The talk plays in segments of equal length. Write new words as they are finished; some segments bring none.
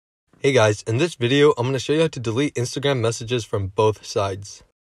Hey guys, in this video, I'm going to show you how to delete Instagram messages from both sides.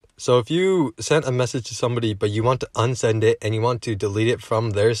 So if you sent a message to somebody, but you want to unsend it and you want to delete it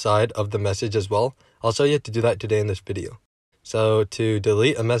from their side of the message as well, I'll show you how to do that today in this video. So to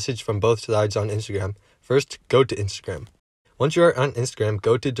delete a message from both sides on Instagram, first go to Instagram. Once you are on Instagram,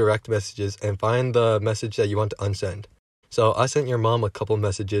 go to direct messages and find the message that you want to unsend. So I sent your mom a couple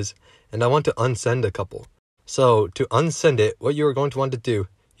messages and I want to unsend a couple. So to unsend it, what you are going to want to do,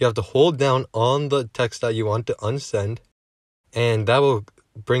 you have to hold down on the text that you want to unsend, and that will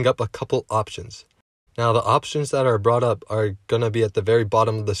bring up a couple options. Now, the options that are brought up are going to be at the very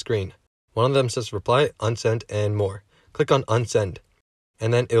bottom of the screen. One of them says reply, unsend, and more. Click on unsend,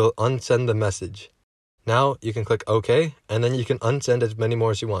 and then it will unsend the message. Now, you can click OK, and then you can unsend as many more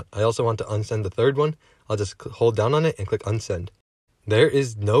as you want. I also want to unsend the third one. I'll just hold down on it and click unsend. There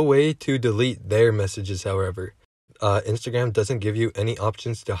is no way to delete their messages, however. Instagram doesn't give you any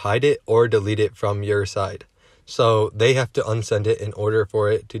options to hide it or delete it from your side. So they have to unsend it in order for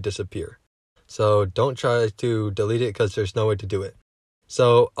it to disappear. So don't try to delete it because there's no way to do it.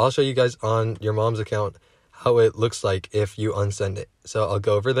 So I'll show you guys on your mom's account how it looks like if you unsend it. So I'll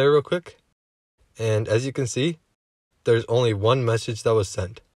go over there real quick. And as you can see, there's only one message that was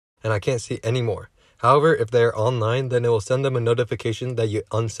sent. And I can't see any more. However, if they're online, then it will send them a notification that you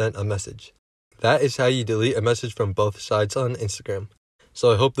unsent a message. That is how you delete a message from both sides on Instagram.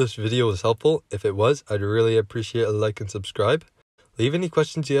 So I hope this video was helpful. If it was, I'd really appreciate a like and subscribe. Leave any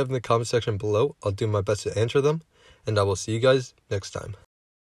questions you have in the comment section below. I'll do my best to answer them. And I will see you guys next time.